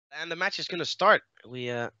And the match is going to start.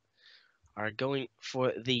 We are going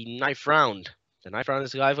for the knife round. The knife round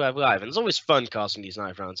is live. And it's always fun casting these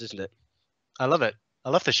knife rounds, isn't it? I love it.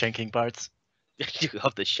 I love the shanking parts. You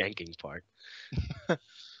love the shanking part.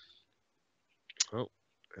 Oh,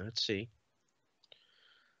 let's see.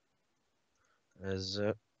 As,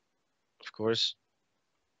 of course,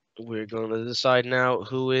 we're going to decide now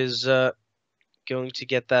who is going to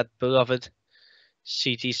get that beloved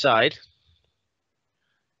CT side.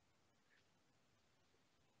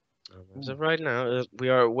 As of right now, we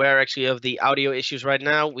are aware actually of the audio issues right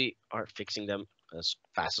now. We are fixing them as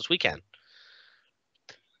fast as we can.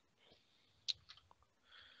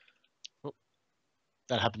 Oh,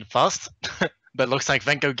 that happened fast. But looks like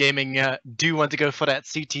Venko Gaming do want to go for that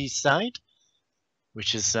CT side,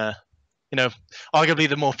 which is, arguably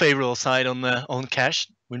the more favorable side on cash.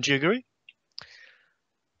 Wouldn't you agree?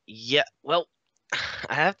 Yeah, well,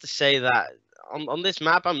 I have to say that on this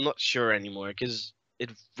map, I'm not sure anymore because it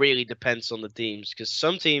really depends on the teams. Because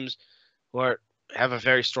some teams who have a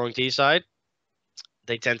very strong T side,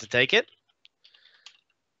 they tend to take it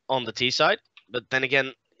on the T side. But then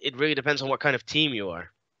again, it really depends on what kind of team you are.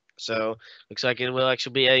 So looks like it will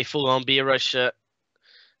actually be a full-on B rush. And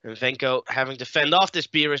Venko having to fend off this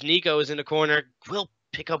B rush. Nico is in the corner. Will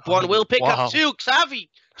pick up one. Will pick up two. Xavi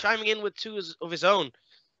chiming in with two of his own.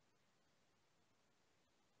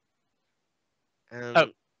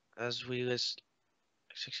 And as we listen,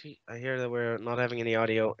 actually, I hear that we're not having any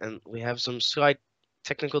audio and we have some slight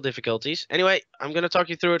technical difficulties. Anyway, I'm going to talk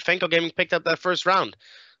you through it. Venko Gaming picked up that first round,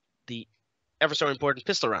 the ever so important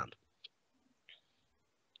pistol round.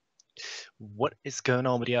 What is going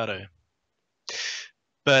on with the auto?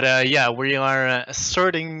 But yeah, we are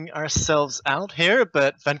sorting ourselves out here,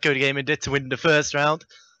 but Venko Gaming did to win the first round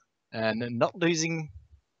and not losing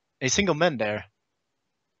a single man there.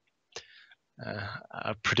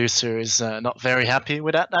 Our producer is not very happy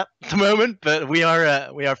with that at the moment, but we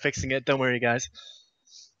are fixing it. Don't worry, guys.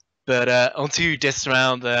 But onto this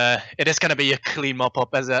round, it is gonna be a clean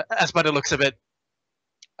mop-up as by the looks of it.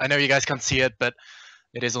 I know you guys can't see it, but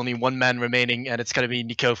it is only one man remaining, and it's gonna be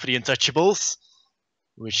Nico for the Untouchables,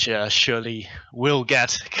 which surely will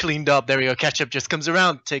get cleaned up. There we go. Ketchup just comes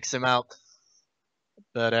around, takes him out.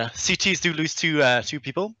 But CTs do lose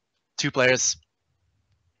two players.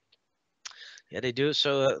 Yeah, they do.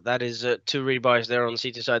 So that is two rebuys there on the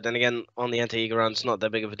CT side. Then again, on the anti-ego round, it's not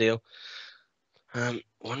that big of a deal.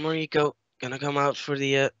 One more eco gonna come out for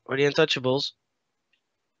the Untouchables,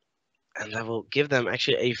 and that will give them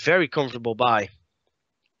actually a very comfortable buy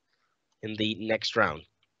in the next round.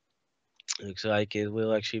 Looks like it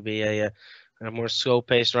will actually be a more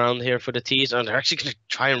slow-paced round here for the T's, and they're actually gonna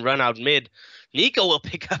try and run out mid. Nico will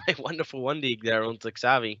pick up a wonderful 1-dig there onto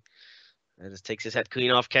Xavi. And just takes his head clean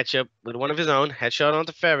off. Ketchup with one of his own. Headshot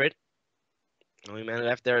onto Ferret. Only man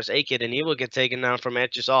left there is A-Kid, and he will get taken down from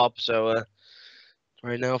edges up. So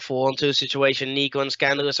right now, full on two situation. Nico and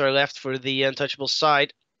Scandalous are left for the Untouchable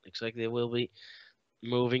side. Looks like they will be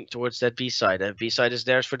moving towards that B side. That B side is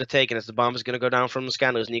theirs for the taking as the bomb is going to go down from the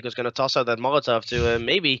Scandalous. Nico's going to toss out that Molotov to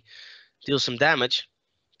maybe deal some damage.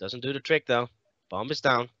 Doesn't do the trick, though. Bomb is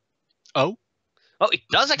down. Oh, it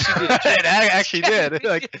does actually do the trick. It actually did.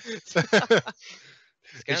 Like,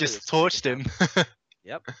 it just torched him.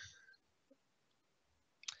 Yep.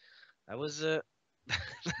 That was that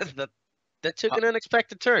took an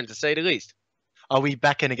unexpected turn, to say the least. Are we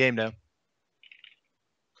back in the game now?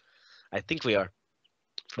 I think we are.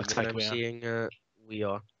 Looks like we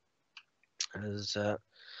are. As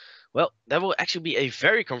well, that will actually be a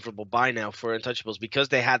very comfortable buy now for Untouchables because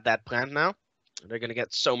they had that planned now. They're going to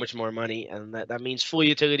get so much more money, and that means full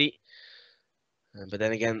utility. But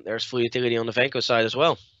then again, there's full utility on the Venko side as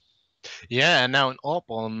well. Yeah, and now an AWP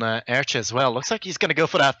on Erche as well. Looks like he's going to go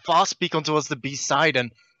for that fast beacon towards the B side,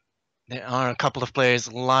 and there are a couple of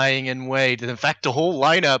players lying in wait. In fact, the whole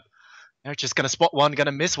lineup. Erche's going to spot one, going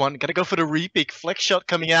to miss one, going to go for the repeat. Flex shot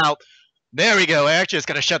coming out. There we go. Erche's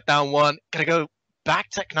going to shut down one. Going to go back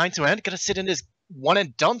tech 9 to end. Going to sit in this one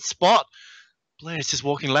and done spot. Player's just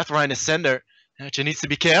walking left, right, and center. Erche needs to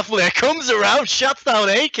be careful. There comes around, shuts down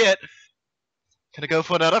A-Kit. Gonna go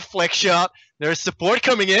for another flex shot. There's support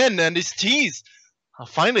coming in, and these T's are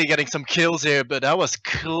finally getting some kills here, but that was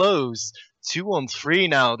close. 2-on-3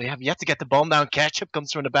 now. They have yet to get the bomb down. Ketchup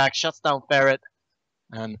comes from the back, shuts down Ferret,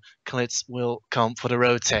 and Klitz will come for the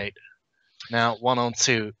rotate. Now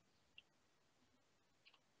 1-on-2.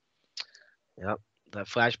 Yep. That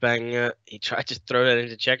flashbang, he tried to throw that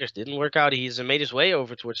into Checkers. Didn't work out. He's made his way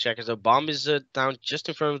over towards Checkers. The bomb is down just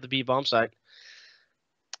in front of the B bomb site.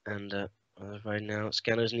 And right now,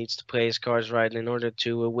 Scanners needs to play his cards right in order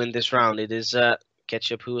to win this round. It is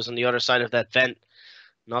Ketchup, who was on the other side of that vent,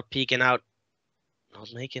 not peeking out, not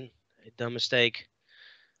making a dumb mistake.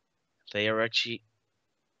 They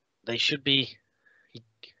should be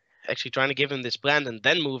actually trying to give him this plant and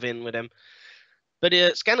then move in with him. But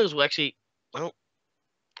Scandals will actually, well,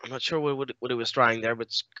 I'm not sure what it was trying there,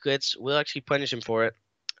 but Squids will actually punish him for it.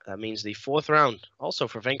 That means the 4th round, also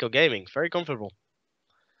for Venko Gaming. Very comfortable.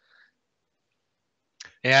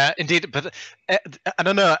 Yeah, indeed. But I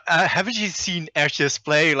don't know. Haven't you seen Erches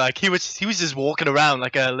play? Like he was just walking around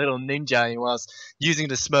like a little ninja. He was using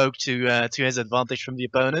the smoke to his advantage from the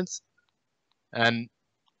opponents, and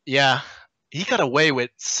yeah, he got away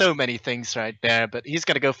with so many things right there. But he's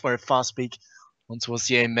gonna go for a fast peak on towards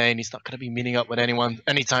the A main. He's not gonna be meeting up with anyone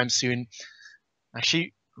anytime soon.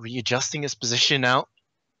 Actually, readjusting his position now.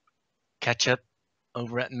 Ketchup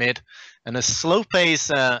over at mid, and a slow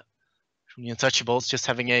pace from the Untouchables, just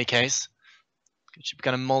having AKs. Ketchup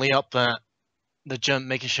gonna molly up the jump,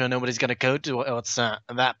 making sure nobody's gonna go towards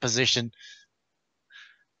that position,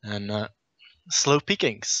 and slow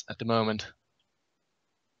pickings at the moment.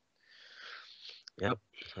 Yep,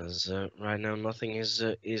 as right now nothing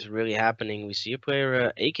is really happening. We see a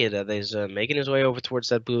player AK that is making his way over towards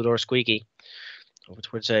that blue door squeaky. Over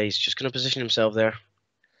towards A. He's just gonna position himself there.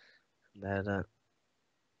 That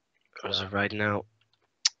as of right now,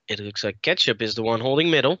 it looks like Ketchup is the one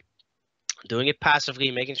holding middle, doing it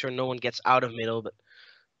passively, making sure no one gets out of middle, but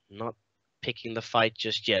not picking the fight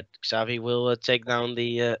just yet. Xavi will take down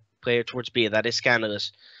the player towards B. That is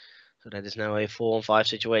Scandalous. So that is now a 4-on-5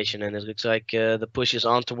 situation, and it looks like the push is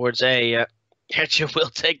on towards A. Ketchup will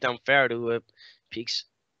take down Fair, who peeks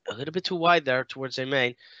a little bit too wide there towards A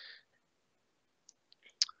main.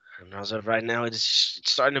 And as of right now, it's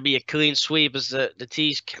starting to be a clean sweep as the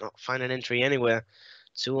T's cannot find an entry anywhere.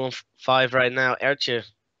 2-on-5 right now. Ertje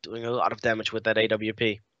doing a lot of damage with that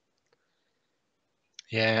AWP.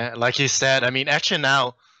 Yeah, like you said, I mean, Etcher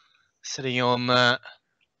now sitting on a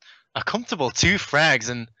comfortable 2 frags,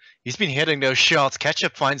 and he's been hitting those shots.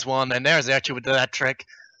 Ketchup finds one, and there's Etcher with that trick.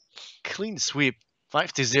 Clean sweep,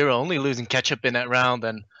 5-0, only losing Ketchup in that round,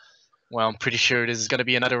 and well, I'm pretty sure this is going to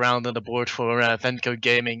be another round on the board for Venko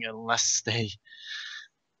Gaming unless they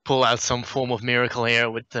pull out some form of miracle here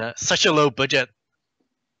with such a low budget.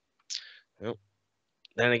 Well,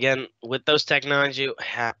 then again, with those Tech 9s, you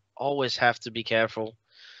always have to be careful.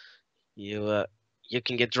 You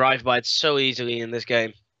can get drive-bys so easily in this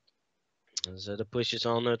game. As the push is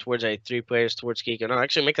on towards A, 3 players towards Kiko. No,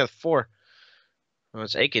 actually make that 4. Oh,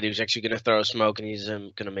 it's Akid who's actually going to throw a smoke, and he's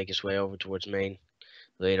going to make his way over towards main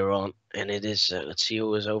later on. And it is, let's see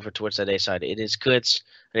who is over towards that A side. It is Kuts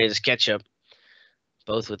and it is Ketchup.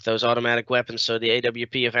 Both with those automatic weapons, so the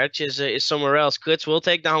AWP of Ertje is somewhere else. Kuts will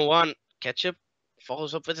take down one. Ketchup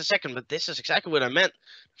follows up with a second, but this is exactly what I meant.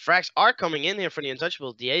 Frags are coming in here for the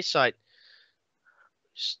Untouchables. The A side,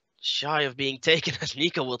 just shy of being taken, as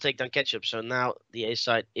Nico will take down Ketchup. So now the A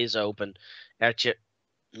side is open. Ertje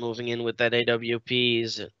moving in with that AWP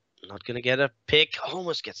is not going to get a pick.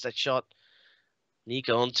 Almost gets that shot.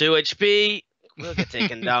 Nico on 2 HP. Will get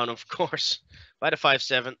taken down, of course, by the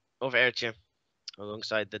 5-7 of Ertje,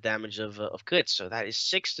 alongside the damage of Klitz. So that is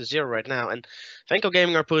 6-0 right now. And Venko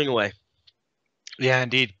Gaming are pulling away. Yeah,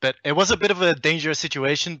 indeed. But it was a bit of a dangerous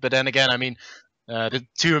situation. But then again, I mean, the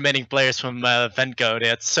 2 remaining players from Venko, they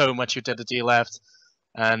had so much utility left.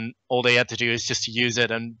 And all they had to do is just to use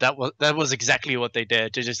it. And that was exactly what they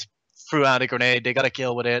did. They just threw out a grenade. They got a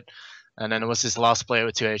kill with it. And then it was this last player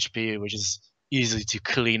with 2 HP, which is easy to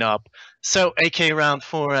clean up. So AK round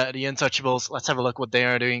for the Untouchables. Let's have a look what they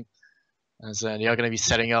are doing. As they are going to be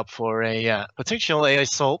setting up for a potential A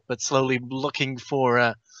assault, but slowly looking for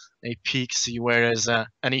a peek, see where there's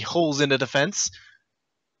any holes in the defense.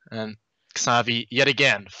 And Xavi, yet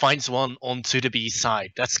again, finds one onto the B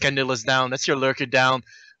side. That Scandalous down, that's your lurker down.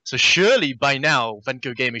 So surely by now,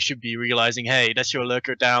 Venko Gaming should be realizing, hey, that's your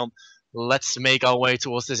lurker down. Let's make our way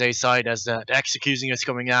towards this A side as the executing is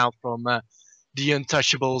coming out from the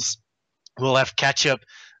Untouchables. We'll have Ketchup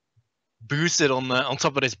boosted on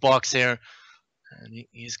top of this box here. And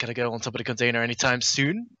he's going to go on top of the container anytime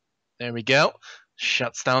soon. There we go.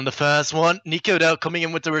 Shuts down the first one. Nico, though, coming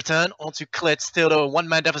in with the return onto Klit. Still, though, a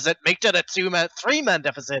 1-man deficit. Make that a 2-man, 3-man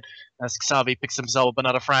deficit as Xavi picks himself up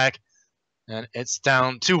another frag. And it's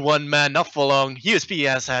down to 1 man, not for long.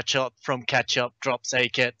 USPS headshot from Ketchup. Drops a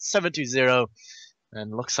kit. 7-0.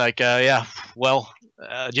 And looks like, the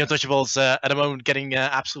Untouchables at the moment getting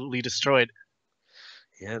absolutely destroyed.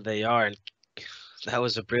 Yeah, they are. And that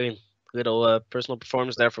was a brilliant little personal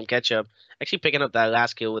performance there from Ketchup. Actually picking up that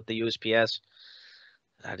last kill with the USPS.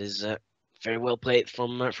 That is very well played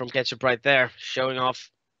from Ketchup right there, showing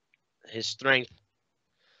off his strength.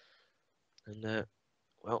 And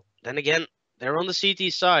well, then again, they're on the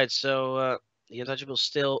CT side, so the Untouchables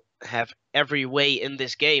still have every way in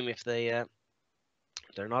this game if they're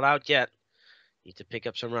not out yet. Need to pick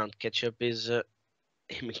up some round. Ketchup is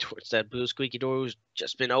aiming towards that blue squeaky door who's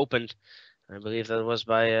just been opened. I believe that was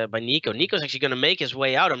by Nico. Nico's actually going to make his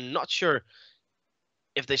way out. I'm not sure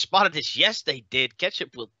if they spotted this. Yes, they did.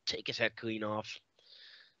 Ketchup will take his head clean off.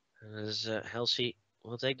 As Helsi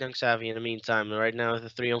will take Dunk Savvy in the meantime. Right now, the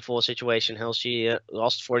 3-on-4 situation. Helsi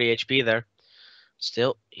lost 40 HP there.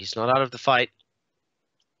 Still, he's not out of the fight.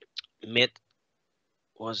 Mid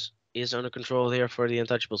is under control here for the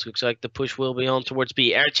Untouchables. Looks like the push will be on towards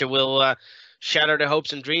B. Ertje will shatter their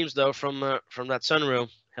hopes and dreams though from that sunroom.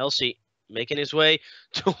 Helsi making his way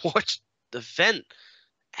towards the vent.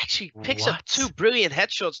 Actually picks up 2 brilliant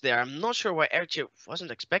headshots there. I'm not sure why Ertje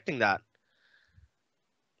wasn't expecting that.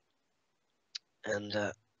 And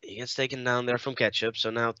he gets taken down there from Ketchup. So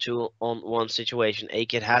now 2-on-1 situation.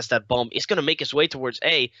 A-Kid has that bomb. He's going to make his way towards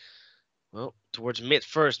A. Well, towards mid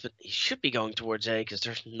first, but he should be going towards A because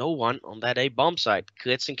there's no one on that A bomb side.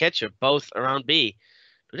 Klitz and Ketchup both around B.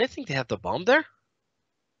 Do they think they have the bomb there?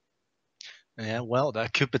 Yeah, well,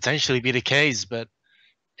 that could potentially be the case, but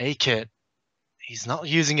A-Kid, he's not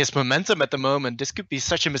using his momentum at the moment. This could be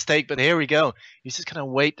such a mistake, but here we go. He's just gonna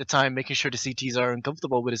wait the time, making sure the CTs are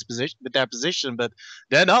uncomfortable with his position, with their position, but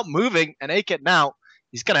they're not moving. And A-Kid now,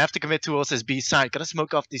 he's gonna have to commit towards his B side. Gonna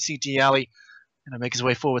smoke off the CT alley, gonna make his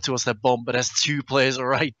way forward towards that bomb. But there's 2 players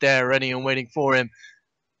right there, ready and waiting for him.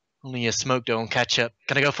 Only a smoke though on Ketchup.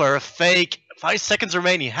 Gonna go for a fake. 5 seconds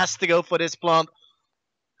remaining. He has to go for this plant.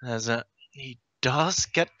 As he does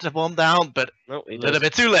get the bomb down, but No, a little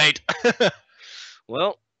bit too late.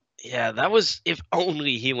 Well, yeah, that was if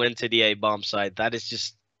only he went to the A bomb side. That is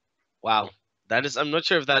just wow. That is, I'm not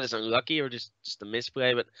sure if that is unlucky or just a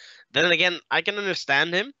misplay, but then again, I can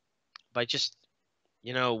understand him by just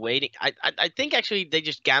waiting. I think actually they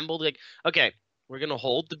just gambled like, okay, we're gonna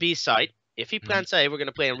hold the B side. If he plants A, we're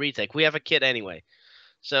gonna play in retake. We have a kit anyway,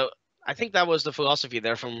 so I think that was the philosophy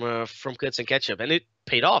there from Klitz and Ketchup, and it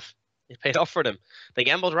paid off. It paid off for them. They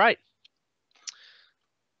gambled right.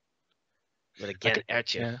 But again,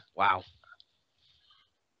 Ertje, wow.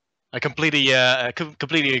 I completely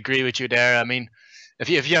agree with you there. I mean, if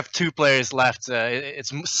you have 2 players left,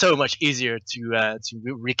 it's so much easier to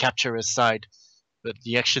recapture a side. But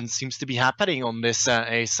the action seems to be happening on this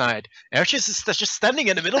A side. Ertje is just standing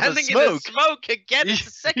in the middle of the smoke. In the smoke again. It's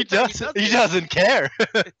the second time he doesn't care.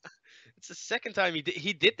 It's the second time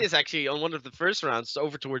he did this actually on one of the first rounds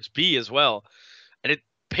over towards B as well, and it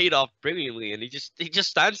paid off brilliantly. And he just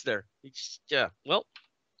stands there. Well,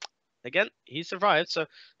 again he survived. So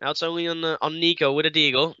now it's only on Nico with a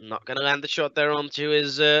deagle. Not gonna land the shot there onto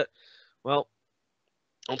his onto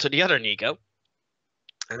the other Nico.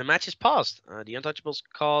 And the match is paused. The Untouchables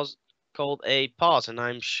called a pause, and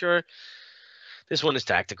I'm sure this one is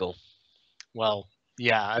tactical. Well,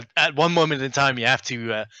 yeah. At one moment in time, you have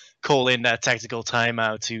to call in that tactical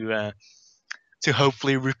timeout to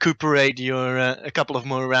hopefully recuperate your a couple of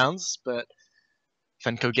more rounds. But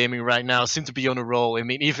Venko Gaming right now seem to be on a roll. I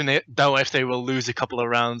mean, even though if they will lose a couple of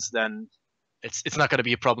rounds, then it's not going to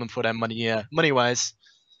be a problem for them money wise.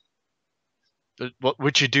 But what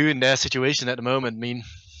would you do in their situation at the moment? I mean,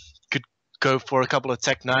 could go for a couple of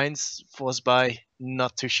Tech 9s, forced by.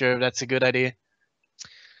 Not too sure if that's a good idea.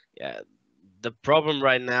 Yeah, the problem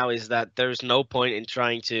right now is that there's no point in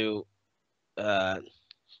trying to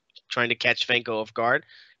catch Venko off guard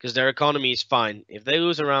because their economy is fine. If they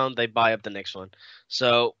lose a round, they buy up the next one.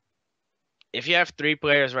 So if you have 3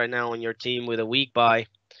 players right now on your team with a weak buy,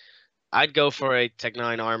 I'd go for a Tech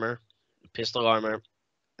 9 armor, pistol armor,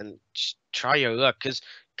 and just try your luck because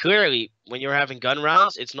clearly when you're having gun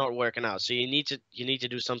rounds, it's not working out. So you need to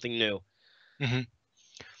do something new.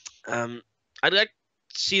 I'd like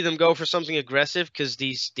to see them go for something aggressive because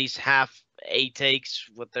these half A takes,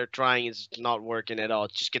 what they're trying is not working at all.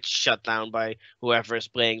 It just gets shut down by whoever is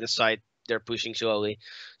playing the side they're pushing slowly.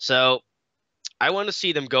 So I want to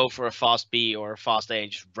see them go for a fast B or a fast A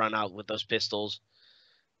and just run out with those pistols.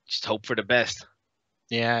 Just hope for the best.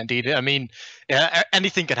 Yeah, indeed. I mean,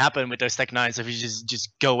 anything could happen with those Tech 9s if you just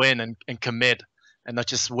go in and commit and not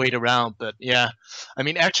just wait around. But yeah, I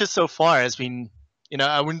mean, Ertje so far has been,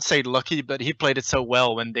 I wouldn't say lucky, but he played it so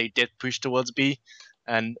well when they did push towards B.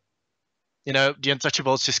 And, the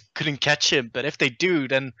Untouchables just couldn't catch him. But if they do,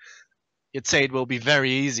 then you'd say it will be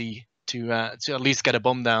very easy to at least get a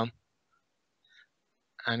bomb down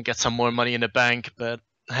and get some more money in the bank. But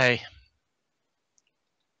hey,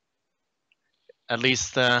 at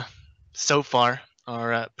least so far,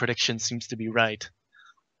 our prediction seems to be right.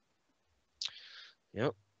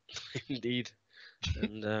 Yep. Indeed.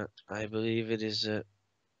 And I believe it is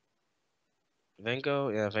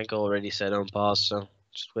Venko. Yeah, Venko already said on pause, so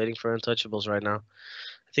just waiting for Untouchables right now.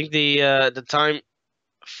 I think the time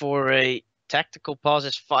for a tactical pause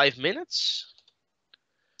is 5 minutes.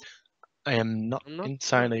 I am not I'm not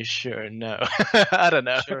entirely sure. No, I don't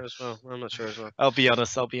know. sure as well. I'm not sure as well. I'll be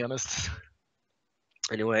honest. I'll be honest.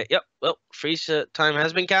 Anyway, yep. Well, freeze time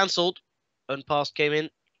has been cancelled. Unpaused came in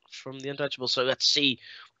from the Untouchables, so let's see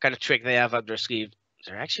what kind of trick they have up their sleeve.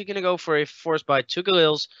 They're actually going to go for a force by two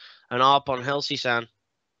Galils, an op on Helsi-san.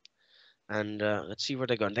 And let's see where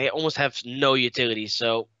they're going. They almost have no utility,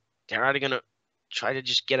 so they're either going to try to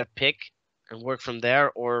just get a pick and work from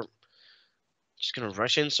there, or just going to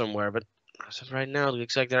rush in somewhere. But as of right now, it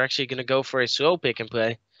looks like they're actually going to go for a slow pick and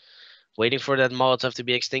play. Waiting for that Molotov to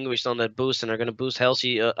be extinguished on that boost, and they're going to boost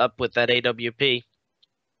Helsi up with that AWP.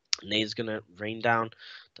 Nade's going to rain down.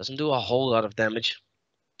 Doesn't do a whole lot of damage.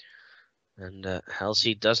 And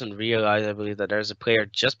Helsi doesn't realize, I believe, that there's a player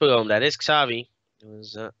just below him. That is Xavi, who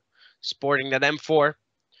was sporting that M4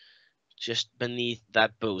 just beneath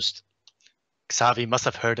that boost. Xavi must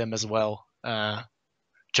have heard him as well.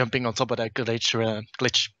 Jumping on top of that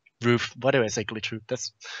glitch roof. Why do I say glitch roof?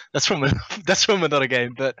 That's from that's from another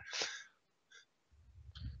game, but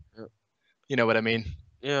you know what I mean.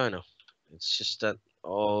 Yeah, I know. It's just that.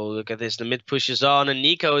 Oh, look at this. The mid pushes on, and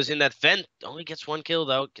Nico is in that vent. Only gets one kill,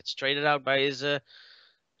 though. Gets traded out by his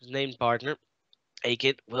named partner.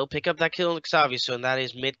 Akid will pick up that kill on Xavi, so that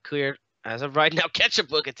is mid cleared. As of right now, Ketchup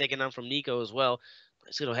Bucket taken down from Nico as well.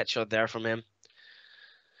 Nice little headshot there from him.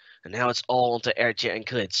 And now it's all onto Ertje and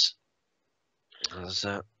Klitz. As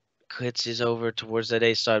Klitz is over towards that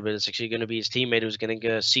A side, but it's actually going to be his teammate who's going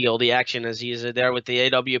to see all the action as he is there with the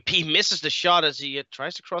AWP. Misses the shot as he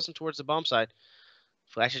tries to cross him towards the bomb side.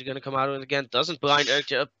 Flash is going to come out of it again. Doesn't blind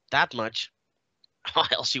Ertje up that much. Or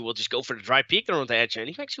else he will just go for the dry peek there on the Ertje, and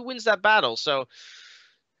he actually wins that battle. So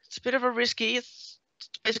it's a bit of a risky. It's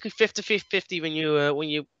basically 50-50 when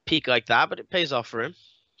you peek like that, but it pays off for him.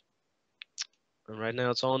 And right now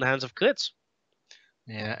it's all in the hands of Klitz.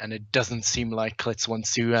 Yeah, and it doesn't seem like Klitz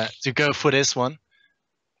wants to go for this one,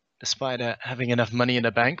 despite having enough money in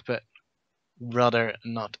the bank, but rather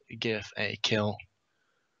not give a kill.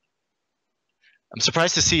 I'm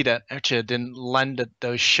surprised to see that Ertje didn't land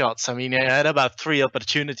those shots. I mean, he had about 3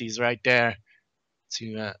 opportunities right there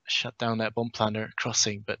to shut down that bomb planter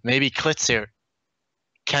crossing, but maybe Klitz here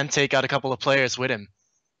can take out a couple of players with him.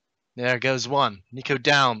 There goes one. Nico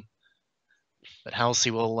down. But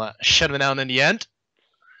Halsey will shut him down in the end.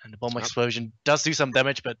 And the bomb explosion does do some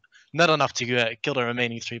damage, but not enough to kill the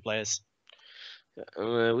remaining 3 players.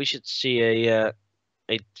 We should see a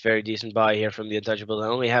very decent buy here from the Untouchables. I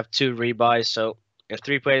only have 2 rebuys, so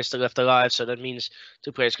 3 players still left alive, so that means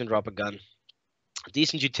 2 players can drop a gun.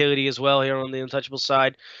 Decent utility as well here on the Untouchable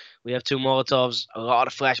side. We have 2 Molotovs, a lot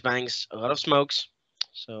of flashbangs, a lot of smokes.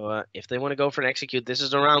 So if they want to go for an execute, this is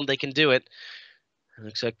the round they can do it. It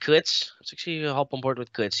looks like Klitz. Let's actually hop on board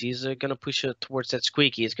with Klitz. He's going to push towards that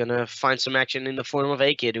Squeaky. He's going to find some action in the form of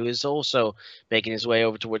Akid, who is also making his way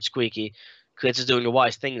over towards Squeaky. Klitz is doing the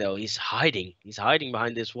wise thing, though. He's hiding. He's hiding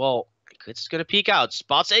behind this wall. Klitz is going to peek out.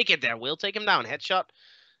 Spots Akid there. Will take him down. Headshot.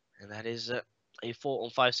 And that is a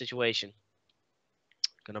 4-on-5 situation.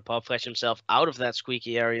 Going to pop flash himself out of that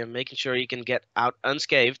Squeaky area, making sure he can get out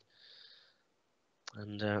unscathed.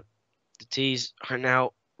 And the T's are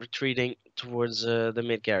now retreating towards the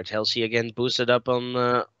mid garage. Helsi again boosted up on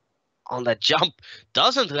that jump.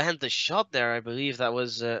 Doesn't land the shot there. I believe that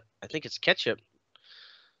was I think it's Ketchup.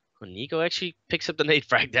 Well, Nico actually picks up the nade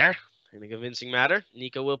frag there in a convincing manner.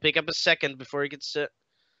 Nico will pick up a second before he gets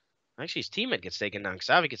actually his teammate gets taken down.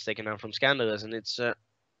 Xavi gets taken down from Scandalous, and it's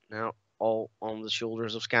now all on the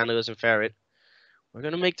shoulders of Scandalous and Ferret. We're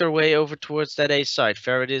gonna make their way over towards that A side.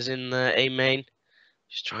 Ferret is in A main.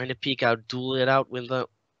 Just trying to peek out, duel it out with the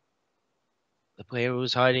player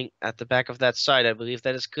who's hiding at the back of that side. I believe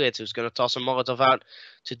that is Klitz, who's going to toss a Molotov out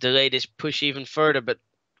to delay this push even further. But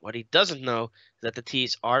what he doesn't know is that the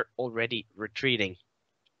T's are already retreating.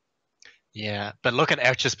 Yeah, but look at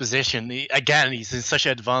Ertje's position. He's in such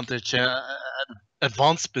an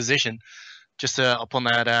advanced position. Just upon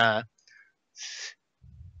that,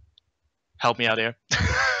 help me out here.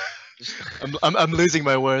 I'm losing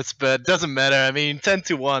my words, but it doesn't matter. I mean,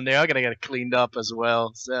 10-1, they are gonna get it cleaned up as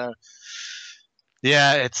well. So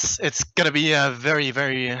yeah, it's gonna be a very,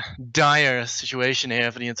 very dire situation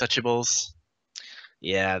here for the Untouchables.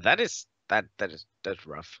 Yeah, that's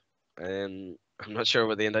rough. And I'm not sure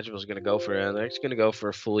what the Untouchables are gonna go for. They're just gonna go for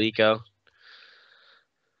a full eco.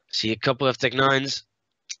 See a couple of Tech 9s.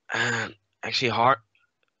 Actually,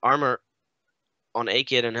 armor on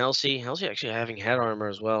A-Kid and Halsey. Halsey actually having head armor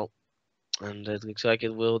as well. And it looks like they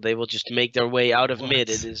will just make their way out of mid.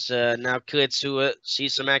 It is now Klitz who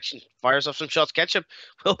sees some action, fires off some shots. Ketchup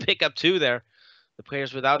will pick up 2 there. The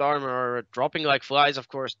players without armor are dropping like flies, of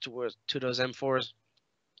course, to those M4s,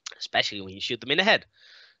 especially when you shoot them in the head.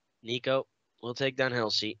 Nico will take down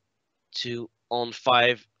Halsey. 2 on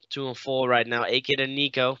 5, 2 on 4 right now. A-Kid and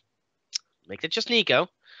Nico. Make that just Nico.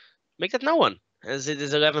 Make that no one, as it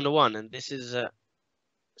is 11-1, and this is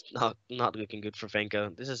not looking good for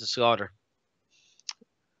Venko. This is a slaughter.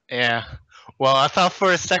 Yeah. Well, I thought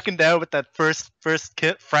for a second there with that first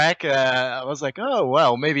kit frag, I was like, oh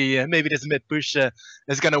well, maybe this mid push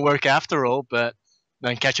is gonna work after all. But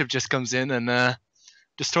then Ketchup just comes in and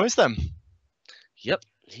destroys them. Yep,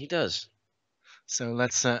 he does. So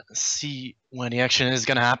let's see when the action is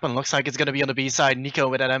gonna happen. Looks like it's gonna be on the B side. Nico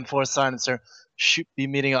with that M4 silencer should be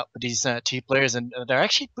meeting up with these T players, and they're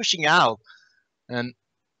actually pushing out. And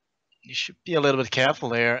you should be a little bit careful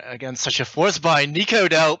there against such a force buy. Nico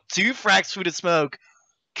though, 2 frags through the smoke,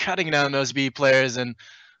 cutting down those B players, and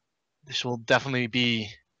this will definitely be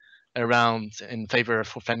a round in favor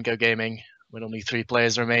for Venko Gaming with only 3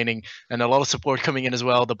 players remaining and a lot of support coming in as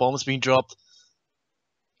well. The bomb's being dropped.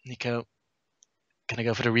 Nico gonna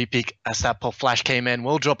go for the repeat as that pop flash came in.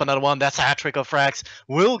 We'll drop another one. That's a hat trick of frags.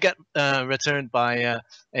 Will get returned by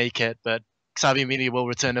A-Kid, but Xavi immediately will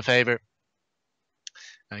return the favor.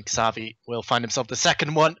 And Xavi will find himself the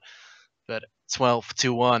second one, but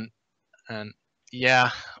 12-1. And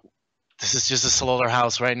yeah, this is just a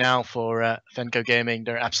slaughterhouse right now for Venko Gaming.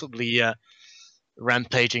 They're absolutely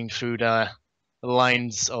rampaging through the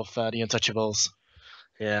lines of the Untouchables.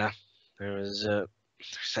 Yeah, there's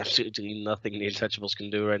absolutely nothing the Untouchables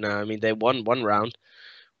can do right now. I mean, they won one round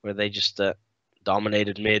where they just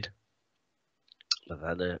dominated mid,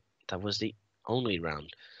 but that was the only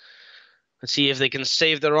round. Let's see if they can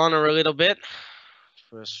save their honor a little bit,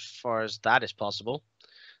 for as far as that is possible.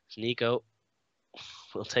 Nico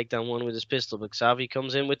will take down one with his pistol, but Xavi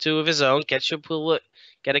comes in with 2 of his own. Ketchup will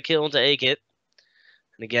get a kill onto A-Kid.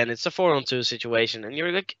 And again, it's a 4-on-2 situation, and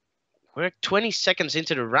we're like 20 seconds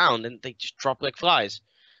into the round, and they just drop like flies.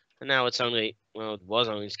 And now it was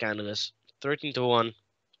only scandalous. 13-1.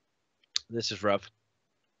 This is rough.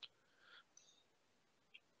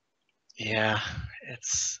 Yeah,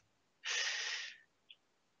 it's...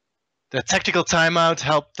 The tactical timeout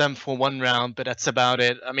helped them for 1 round, but that's about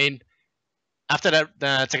it. I mean, after that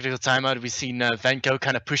tactical timeout, we've seen Venko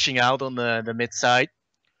kind of pushing out on the mid side,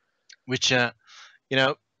 which,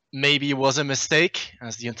 maybe was a mistake,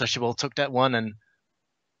 as the Untouchable took that one. And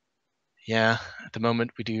yeah, at the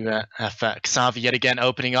moment, we do have Xavi yet again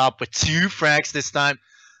opening up with 2 frags this time,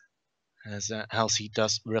 as Halsey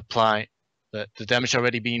does reply. But the damage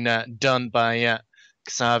already been done by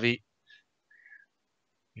Xavi.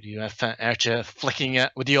 We do have Ertje flicking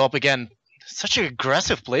with the AWP again. Such an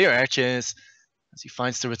aggressive player, Ertje is, as he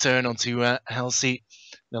finds the return onto Halsey,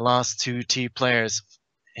 the last 2 T players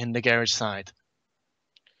in the garage side.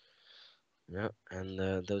 Yeah,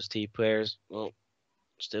 and those T players, well,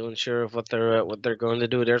 still unsure of what they're going to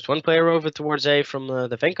do. There's 1 player over towards A from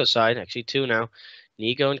the Venko side, actually 2 now.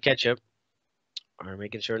 Nico and Ketchup are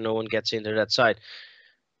making sure no one gets into that side.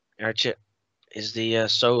 Ertje is the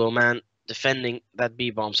solo man defending that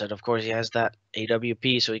B bomb set. Of course, he has that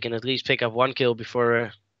AWP, so he can at least pick up 1 kill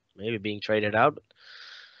before maybe being traded out.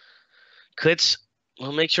 Klitz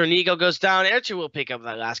will make sure Nico goes down. Ertje will pick up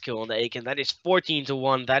that last kill on the Aiken. That is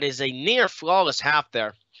 14-1. That is a near flawless half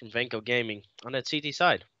there from Venko Gaming on that CT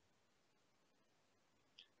side.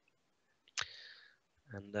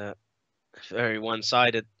 And a very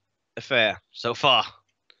one-sided affair so far.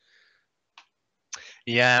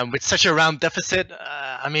 Yeah, with such a round deficit,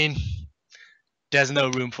 I mean, there's no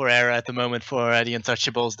room for error at the moment for the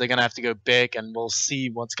Untouchables. They're going to have to go big, and we'll see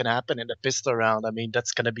what's going to happen in the pistol round. I mean,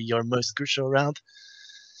 that's going to be your most crucial round.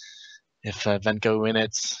 If Venko win it,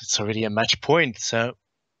 it's already a match point, so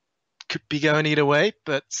could be going either way,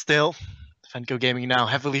 but still, Venko Gaming now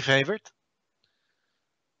heavily favored.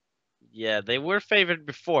 Yeah, they were favored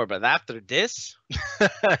before, but after this,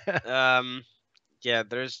 yeah,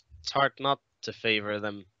 it's hard not to favor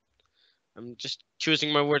them. I'm just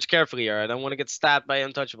choosing my words carefully here. I don't want to get stabbed by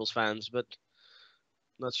Untouchables fans, but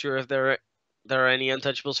not sure if there are any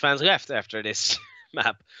Untouchables fans left after this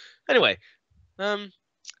map. Anyway,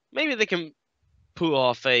 maybe they can pull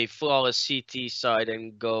off a flawless CT side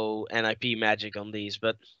and go NIP magic on these,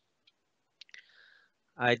 but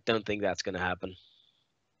I don't think that's going to happen.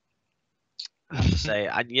 I have to say,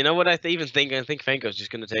 you know what I even think? I think Venko's just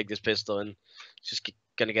going to take this pistol and just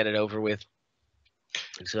going to get it over with.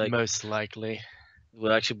 Like, most likely.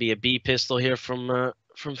 Will actually be a B pistol here from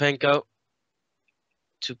Venko.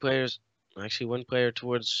 Two players, actually one player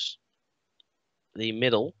towards the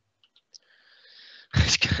middle.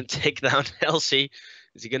 He's gonna take down Elsie.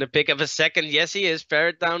 Is he gonna pick up a second? Yes, he is.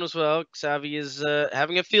 Ferret down as well. Xavi is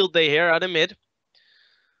having a field day here out of mid.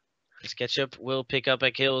 Sketchup will pick up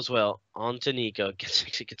a kill as well. On to Nico.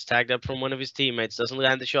 Gets tagged up from one of his teammates. Doesn't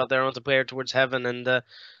land the shot there onto player towards heaven. And let's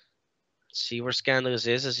see where Scandalous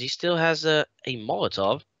is, as he still has a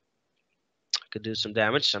Molotov. Could do some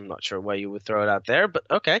damage. I'm not sure why you would throw it out there, but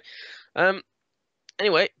okay.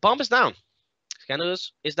 Anyway, bomb is down.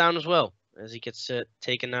 Scandalous is down as well, as he gets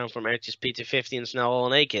taken down from Eric's P250 and it's now all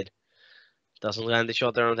naked. Doesn't land the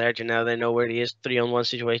shot there on the Archer. Now they know where he is. 3-on-1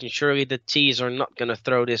 situation. Surely the T's are not going to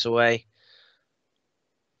throw this away.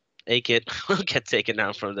 A-Kid will get taken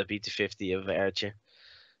down from the P250 of Archer.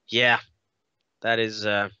 Yeah, that is...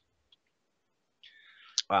 wow.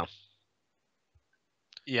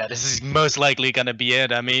 Yeah, this is most likely going to be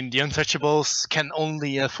it. I mean, the Untouchables can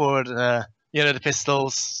only afford, the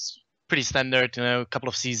pistols. Pretty standard, a couple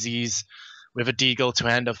of CZs with a deagle to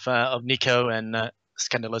hand of Nico and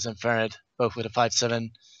Scandalous and Ferret, both with a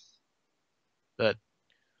 5.7. But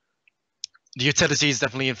the utility is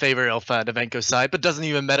definitely in favor of the Venko side, but doesn't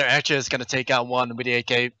even matter. Archer is going to take out one with the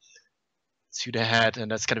AK to the head,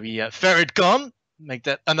 and that's going to be Ferret gone. Make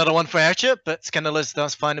that another one for Archer, but Scandalous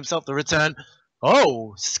does find himself the return.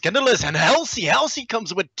 Oh, Scandalous and Halsey. Halsey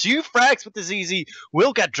comes with 2 frags with the ZZ.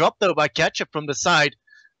 Will get dropped though by Ketchup from the side.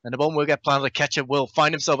 And the bomb will get planted. Ketchup will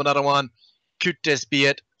find himself another one. Could this be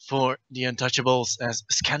it for the Untouchables? As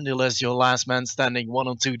Scandalous, your last man standing,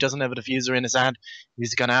 1-on-2, doesn't have a diffuser in his hand.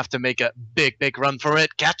 He's going to have to make a big run for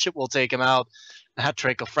it. Ketchup will take him out. A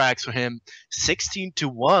hat-trick of frags for him.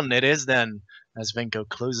 16-1 it is then, as Venko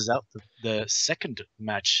closes out the second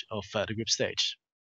match of the group stage.